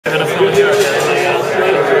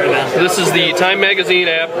This is the Time Magazine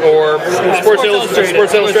app, or Sports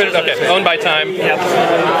Illustrated. Okay, owned by Time. Yep.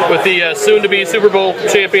 With the soon-to-be Super Bowl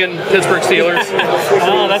champion Pittsburgh Steelers.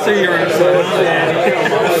 Oh, that's who you're.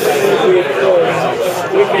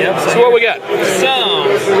 Yep. So what we got? So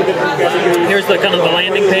here's the kind of the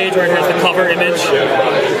landing page where it has the cover image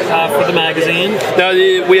for the magazine. Now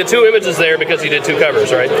we had two images there because you did two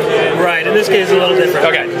covers, right? Right. In this case, a little different.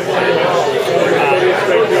 Okay.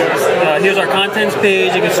 Here's our contents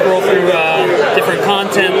page. You can scroll through different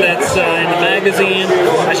content that's in the magazine.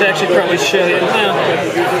 I should actually probably show you.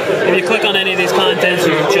 If you click on any of these contents,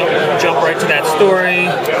 you can jump right to that story.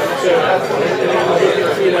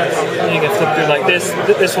 You can flip through like this.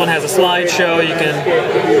 This one has a slideshow. You can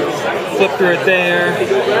flip through it there,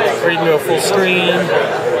 or you can go full screen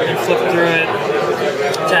and flip through it.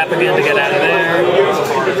 Tap again to get out of there.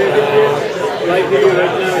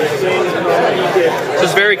 This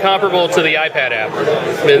is very comparable to the iPad app.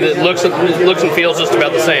 I mean, it looks and feels just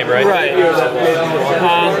about the same, right? Right.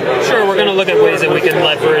 Sure, we're going to look at ways that we can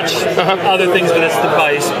leverage other things with this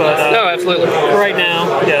device, but no, absolutely. Right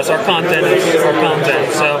now, yes, our content is our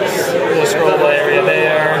content. So we'll scroll the area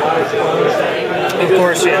there. Of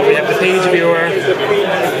course, yeah, we have the page viewer.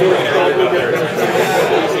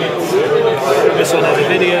 This one has a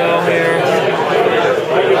video here.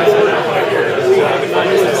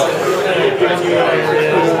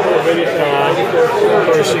 Of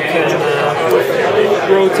course, you can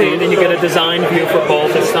rotate and you get a design view for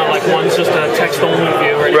both. It's not like one's just a text-only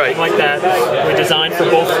view or anything like that. We designed for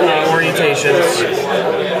both orientations.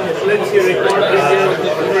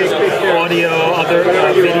 Audio, other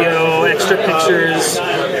video, extra pictures.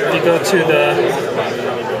 If you go to the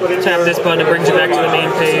tap this button, it brings you back to the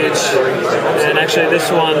main page. And actually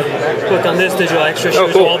this one, click on this digital extra,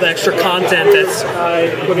 shows all the extra content that's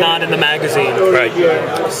not in the magazine. Right.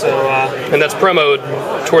 So, and that's promoed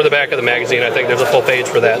toward the back of the magazine. I think there's a full page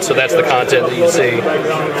for that. So that's the content that you see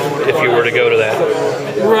if you were to go to that.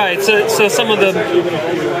 Right. So some of the,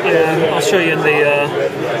 I'll show you in the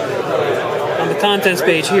on the contents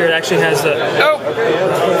page here. It actually has the. Oh,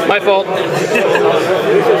 my fault.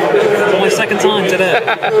 It's only second time today.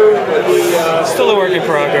 Still a work in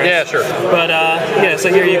progress. Yeah, sure. But yeah, so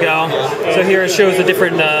here you go. So here it shows the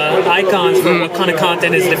different icons for what kind of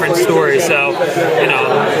content is different stories. So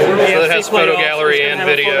so it has photo gallery and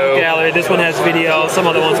video. Photo gallery. This one has video. Some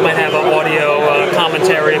other ones might have an audio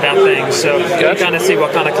commentary about things. So you kind of see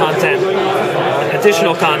what kind of content,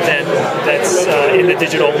 additional content that's in the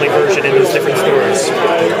digital only version in those different stores.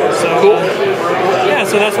 So yeah,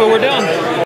 so that's what we're doing.